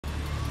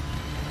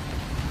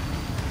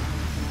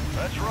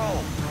Let's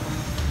roll.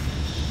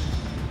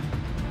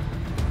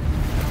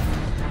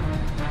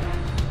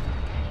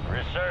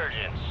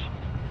 Resurgence.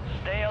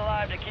 Stay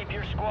alive to keep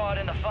your squad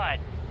in the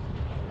fight.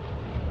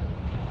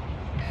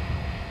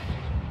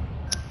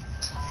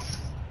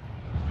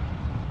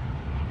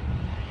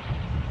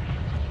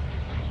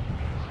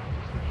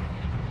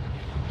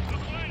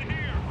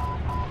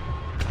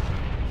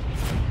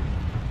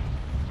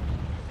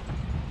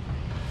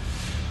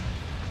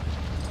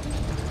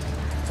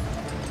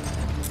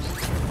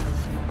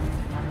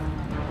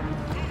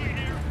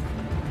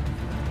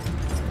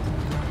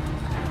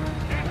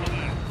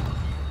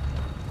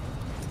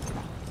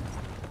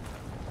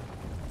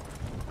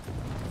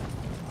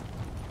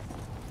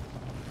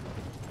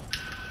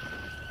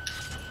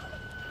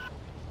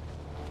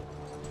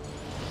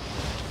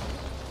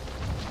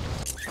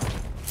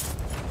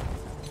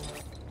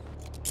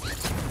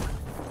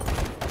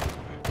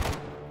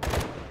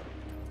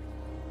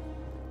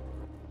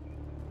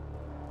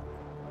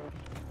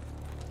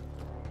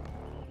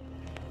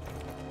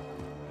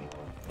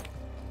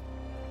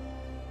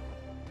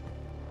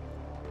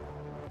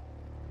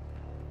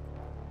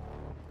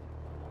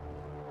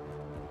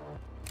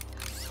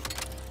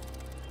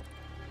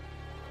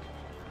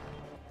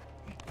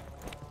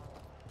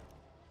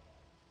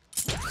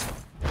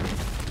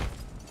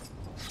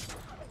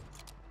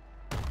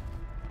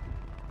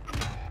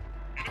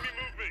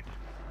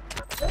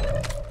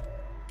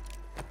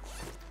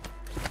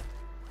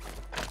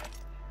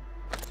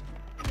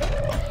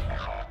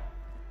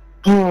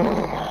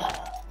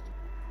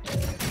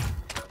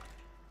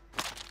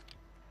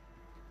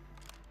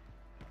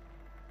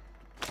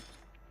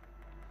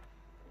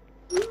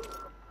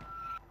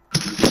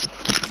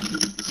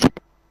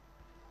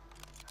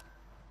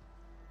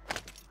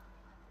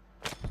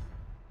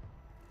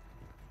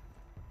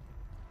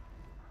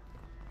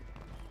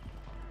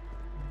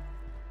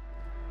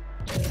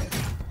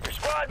 Your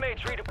squad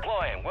mates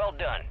redeploying. Well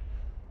done.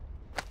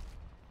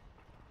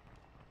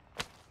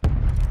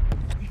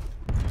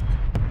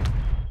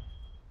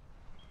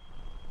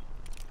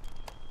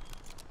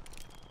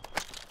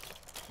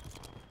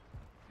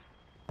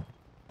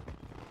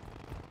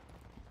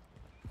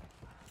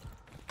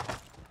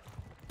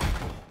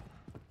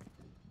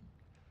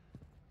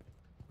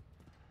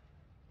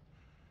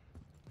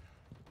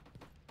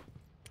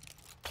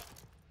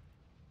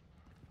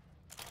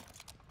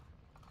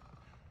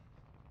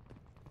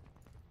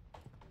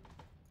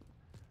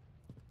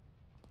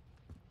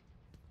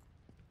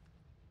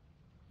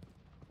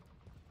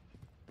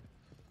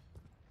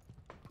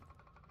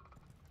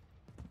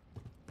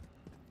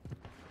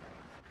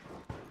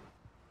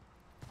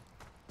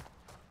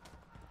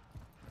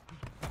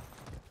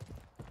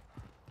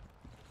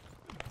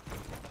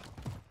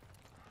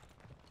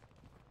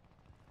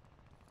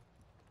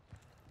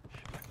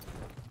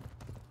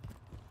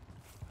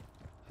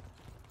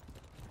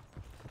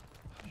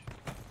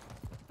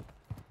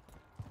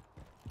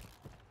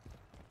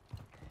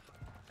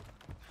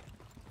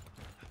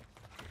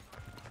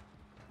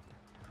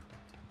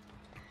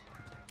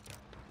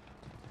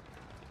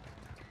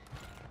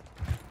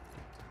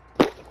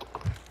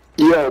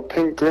 Yo,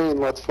 pink green,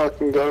 let's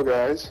fucking go,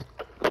 guys.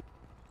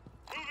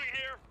 Moving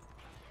here.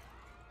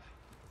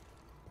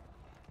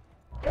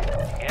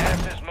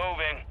 Gas is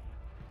moving.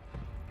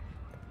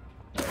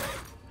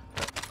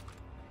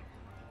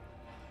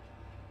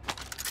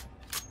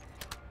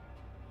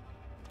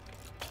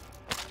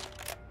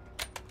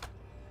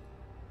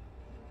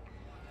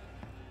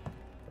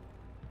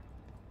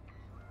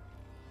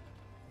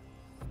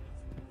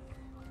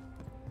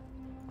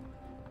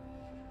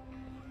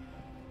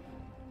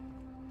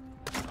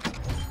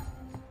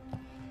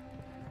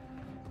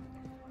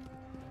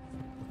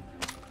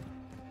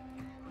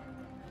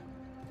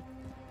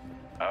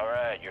 All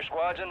right, your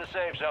squad's in the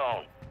safe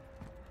zone.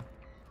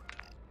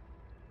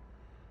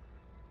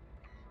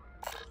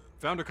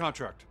 Found a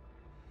contract.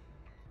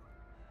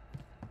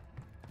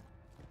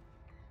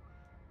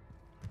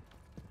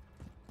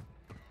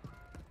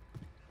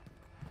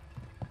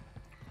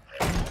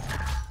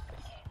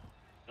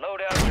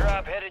 Loadout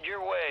drop headed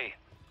your way.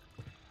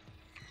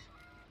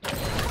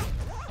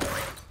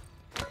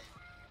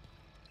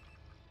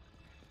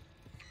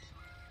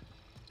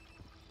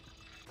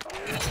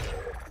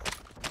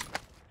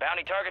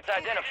 Bounty targets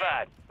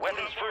identified.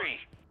 Weapons free.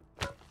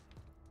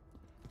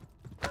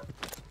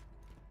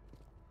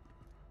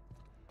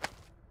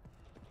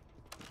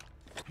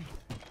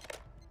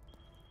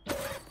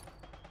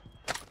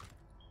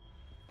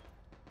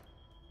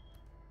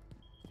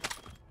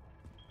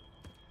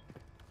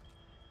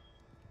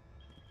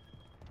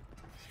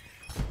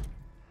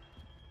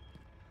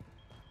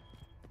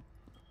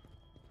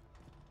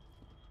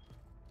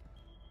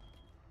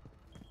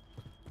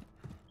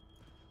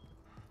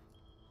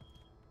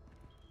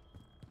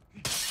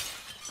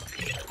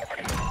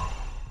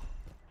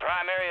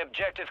 Primary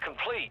objective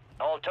complete.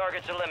 All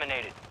targets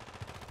eliminated.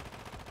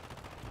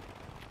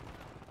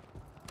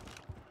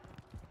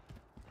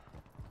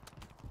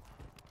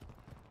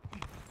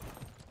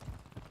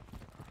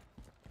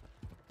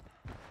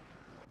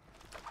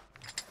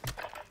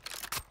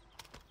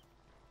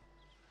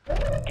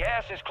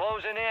 Gas is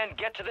closing in.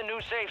 Get to the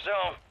new safe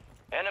zone.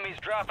 Enemies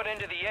dropping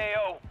into the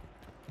AO.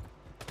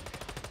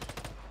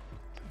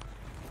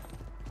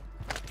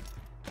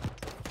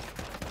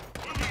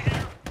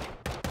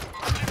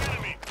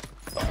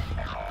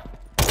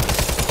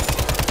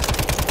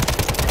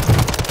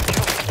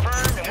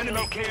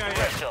 Enemy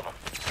KIA.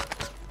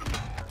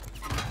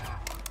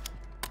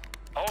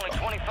 Only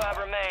 25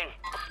 remain.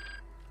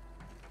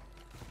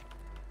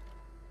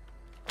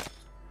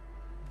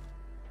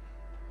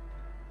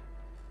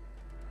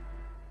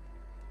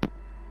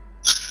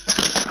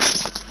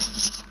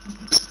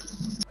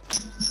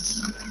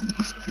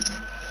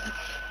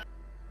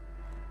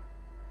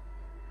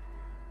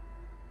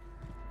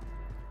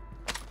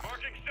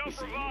 Marking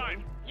self-revive.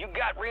 You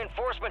got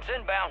reinforcements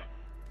inbound.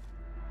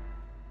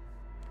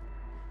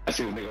 I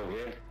see the nigga over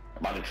here.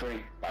 By the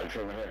tree right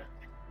here.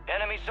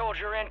 Enemy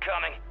soldier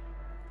incoming.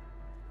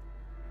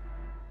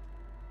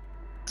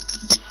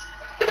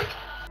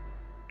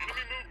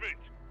 Enemy movement.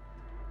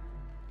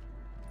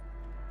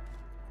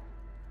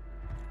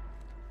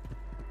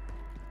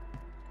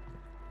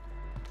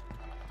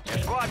 Your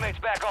squad mate's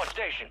back on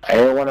station.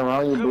 Everyone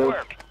around you, Good Blue.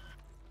 work.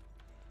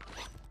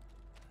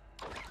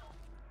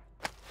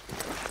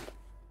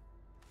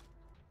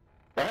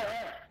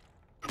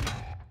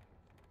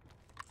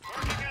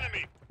 Marking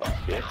enemy.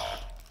 Yes.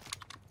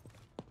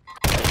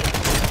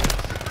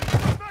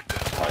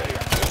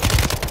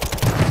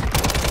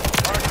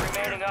 Mark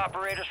remaining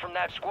operators from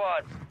that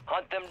squad.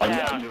 Hunt them I'm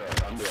down.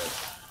 good. I'm good.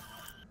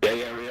 Yeah,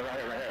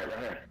 right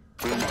here.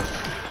 Three more.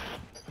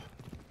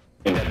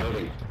 In that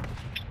building.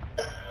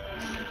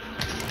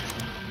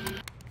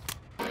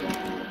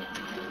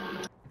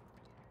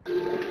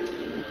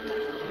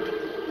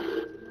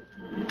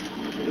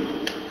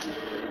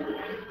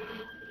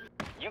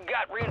 You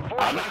got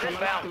reinforcements I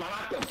inbound.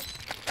 knocked him.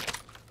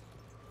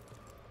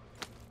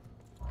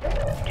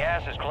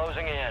 Gas is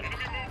closing in. Enemy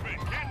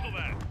movement. Cancel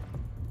that.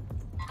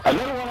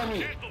 Another one on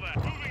me. Cancel that.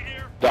 Moving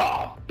here.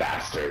 Oh,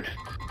 bastard.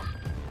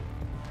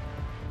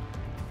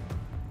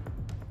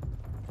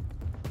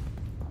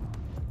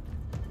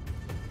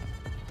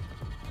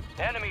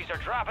 Enemies are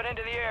dropping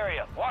into the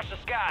area. Watch the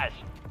skies.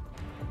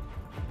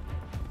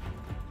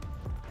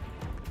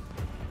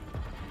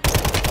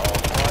 All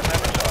squad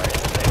members are in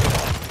the safe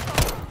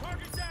zone.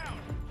 Target down.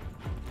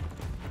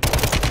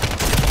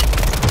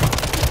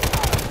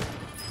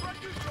 Threat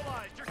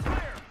neutralized. You're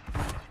clear.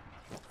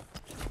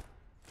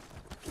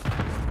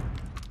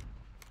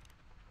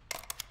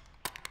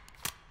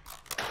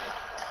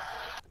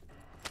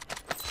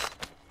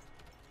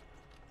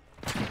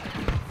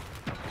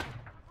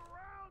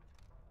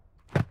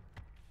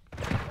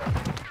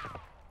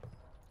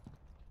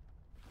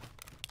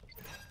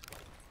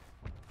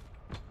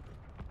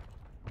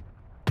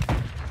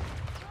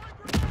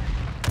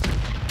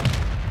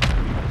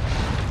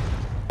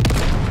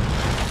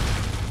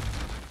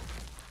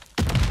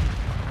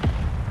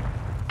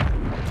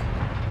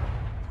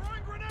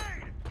 Throwing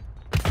grenade.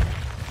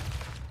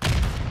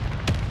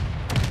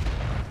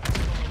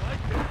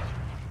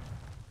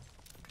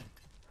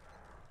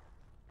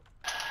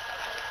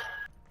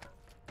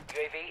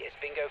 UAV is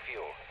bingo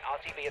fuel.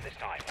 RTB at this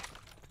time.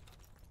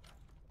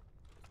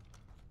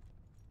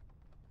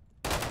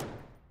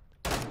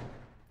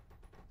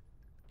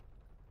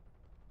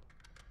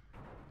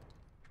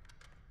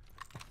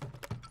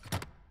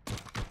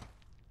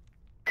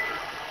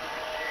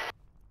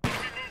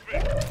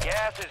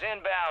 Gas is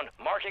inbound,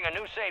 marking a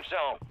new safe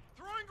zone.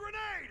 Throwing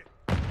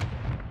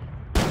grenade.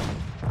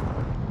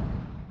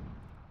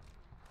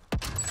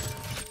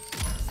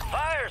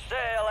 Fire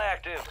sale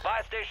active.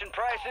 Buy station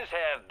prices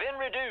have been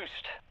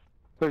reduced.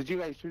 Where's you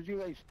guys? Marking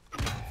enemy.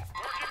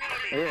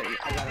 Here, Enemy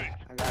I got movement.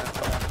 it. I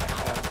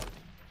got it.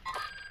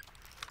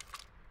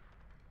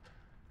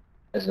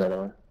 There's another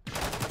one.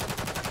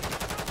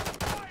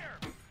 Fire.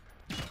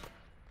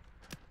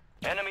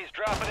 Enemies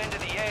dropping into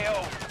the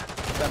AO.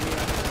 También.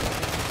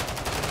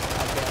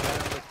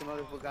 Este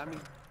motherfucker got me.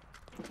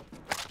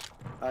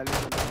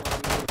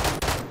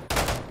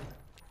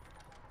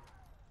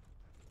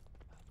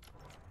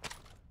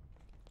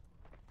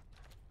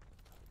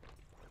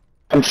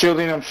 I'm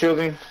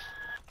shielding.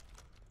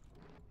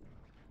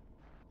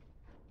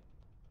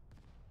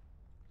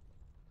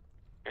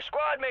 Your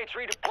squad mates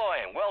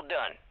redeploying. Well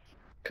done.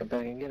 Come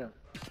back and get him.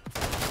 Hit.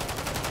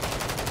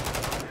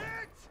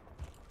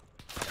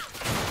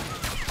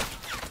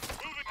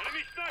 Moving.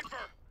 Enemy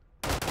sniper.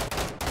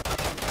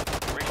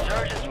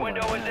 Resurgence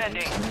window is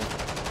ending.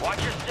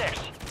 Watch your six.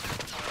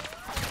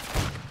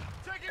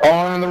 Taking Oh,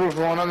 one on the roof.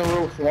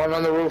 One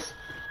on the roof.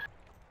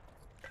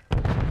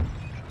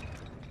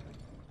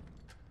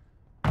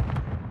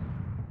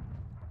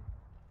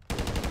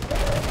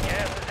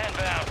 Gas is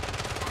inbound.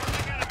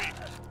 marking enemy.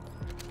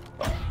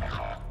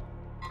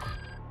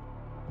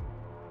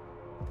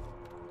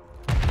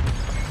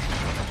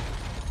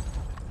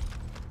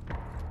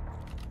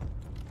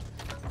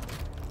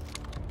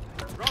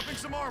 Dropping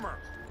some armor.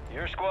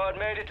 Your squad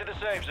made it to the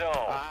safe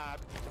zone.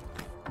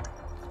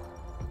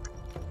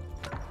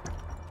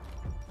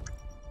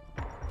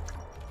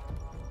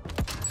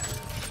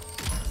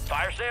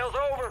 Fire sale's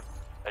over.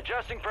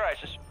 Adjusting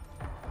prices.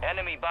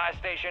 Enemy buy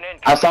station I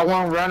incoming. saw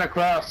one run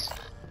across.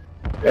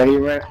 Yeah, he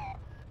ran.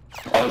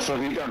 Oh, so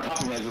he got on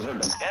top of me. I just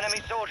heard them.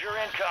 Enemy soldier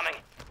incoming.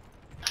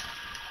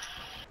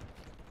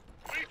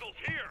 Lethal's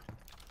here.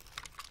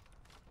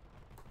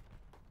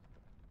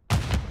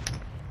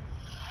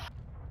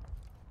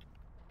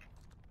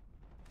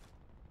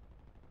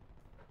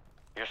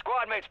 Your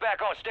squad mate's back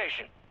on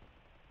station.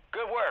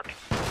 Good work.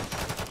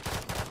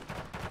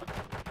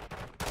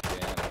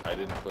 Dan, I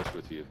didn't push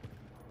with you.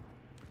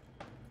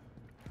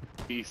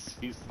 He's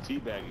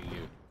teabagging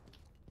you.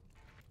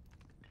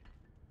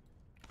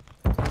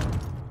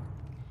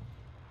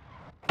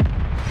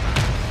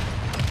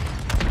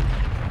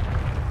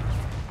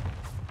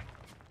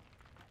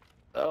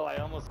 Oh, I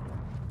almost.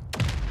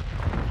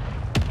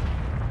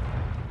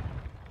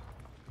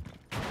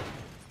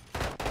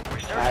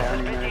 Resurgence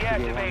has been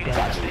deactivated.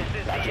 Gotcha. This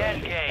is the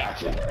end game.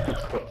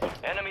 Gotcha.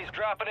 Enemies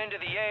dropping into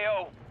the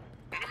AO.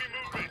 Enemy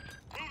movement.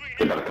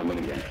 They Moving gotta come in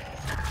again.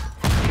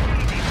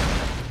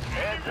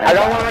 I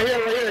got one right here,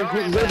 right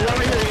here. There's one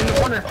right here in the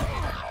corner.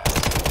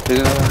 There's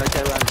another one right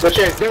there, Ron. But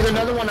yeah, there's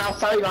another one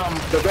outside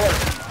the door.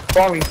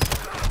 Falling.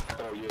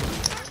 Oh, yeah.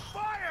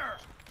 fire!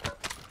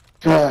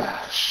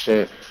 Ah,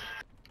 shit.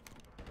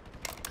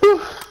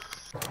 Whew.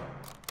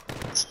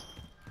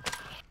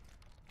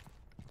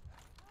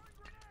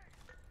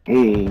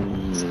 Hey.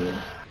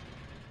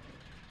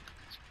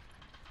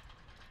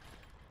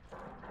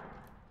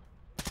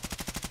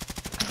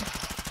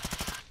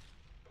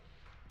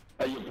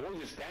 Hey, your boy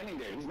is standing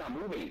there. He's not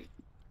moving.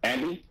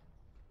 Andy?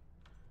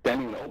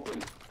 Standing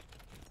open.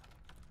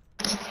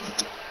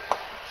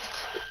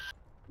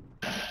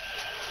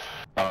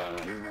 Oh, no,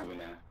 he's moving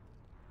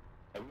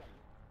now.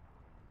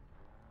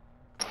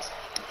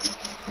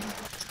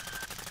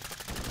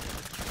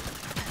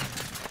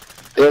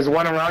 There's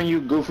one around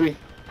you, Goofy.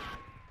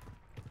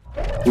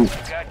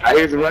 I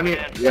hear him running.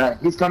 Yeah,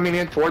 he's coming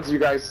in towards you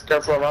guys.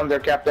 Careful around there,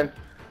 Captain.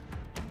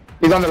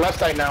 He's on the left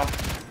side now.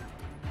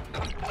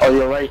 Oh,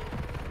 you're right.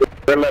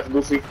 Your left,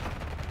 Goofy.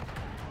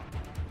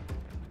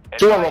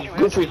 Two of them, Advise you head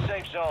to Goofy. the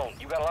safe zone.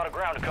 You got a lot of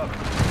ground to cover.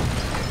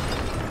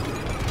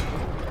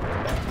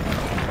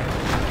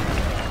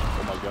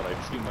 Oh my god,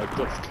 I teamed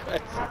those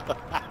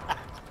guys.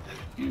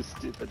 You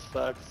stupid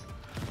fucks.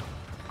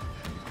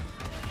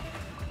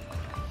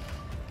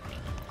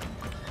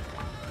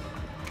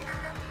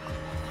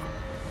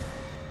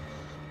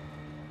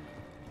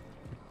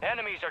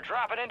 Enemies are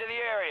dropping into the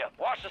area.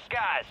 Watch the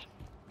skies.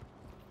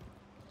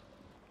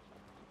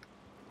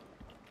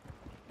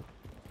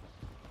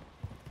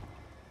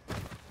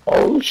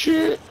 Oh,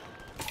 shit.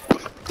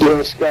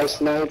 This guy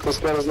sniped. This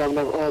guy doesn't have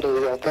enough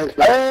auto. Yeah, thank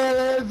you.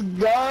 Hey, let's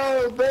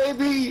go,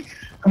 baby.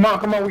 Come on,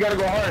 come on. We gotta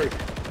go hard.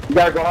 We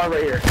gotta go hard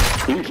right here.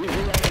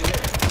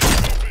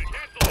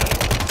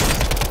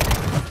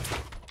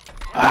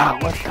 Ah,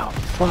 what the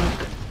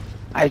fuck?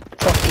 I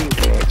fucking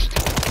glitched.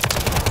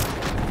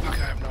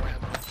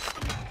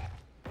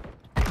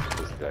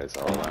 This guy's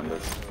all around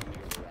us.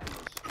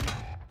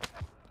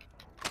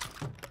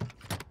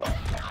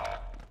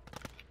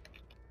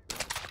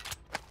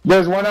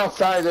 There's one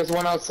outside. There's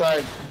one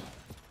outside.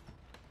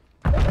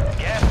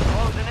 Gas is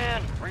closing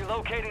in.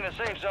 Relocating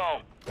the safe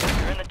zone.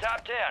 You're in the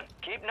top 10.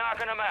 Keep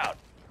knocking them out.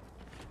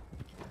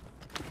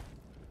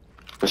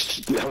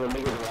 The hell are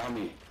niggas around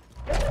me?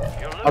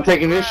 You're I'm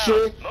taking losing this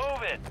ground. shit.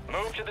 Move it.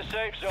 Move to the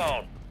safe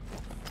zone.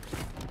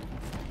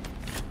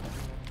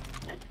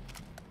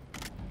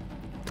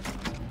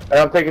 And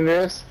I'm taking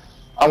this.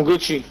 I'm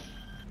Gucci.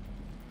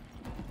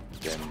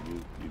 Then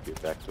you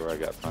get back to where I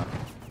got time.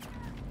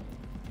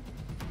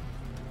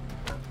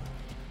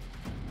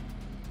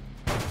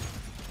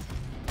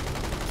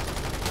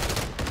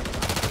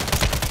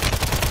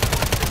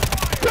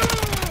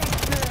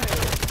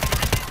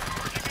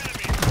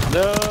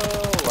 No,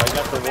 I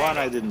got the one.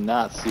 I did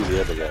not see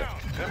the other guy.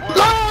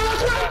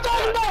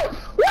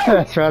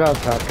 That's what I'm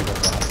talking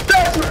about.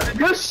 That's what,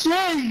 good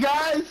shit,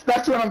 guys.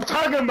 That's what I'm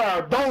talking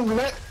about. Don't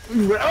let.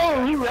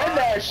 Oh, you read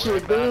that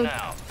shit, dude.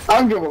 Now. I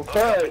don't give a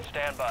Okay, fuck.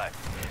 stand by.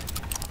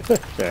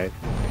 Right.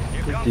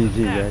 Here comes GG, the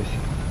snap. guys.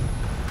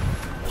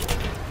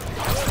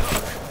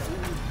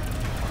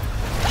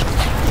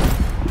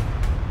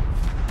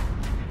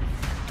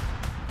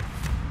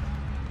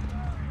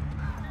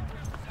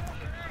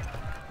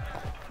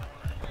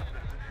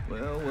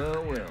 Well,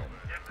 well, well.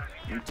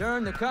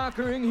 Return the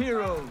conquering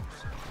heroes.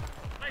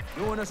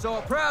 Doing us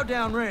all proud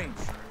downrange.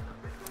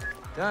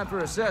 Time for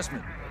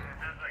assessment.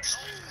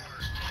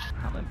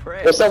 I'm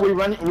impressed. What's up? We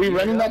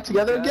running that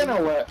together again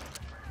or what?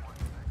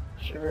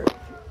 Sure.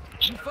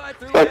 You fight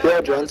through Heck hell, yeah,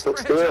 got the gents,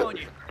 let's spreads do it. on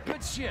you.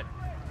 Good shit.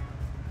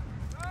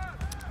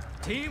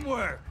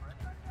 Teamwork.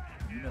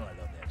 You know I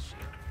love that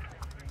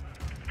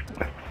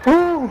shit.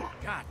 Whew.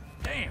 God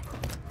damn.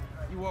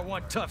 You are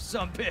one tough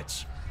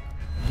sumbitch.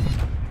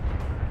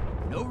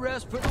 No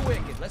rest for the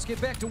wicked. Let's get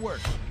back to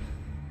work.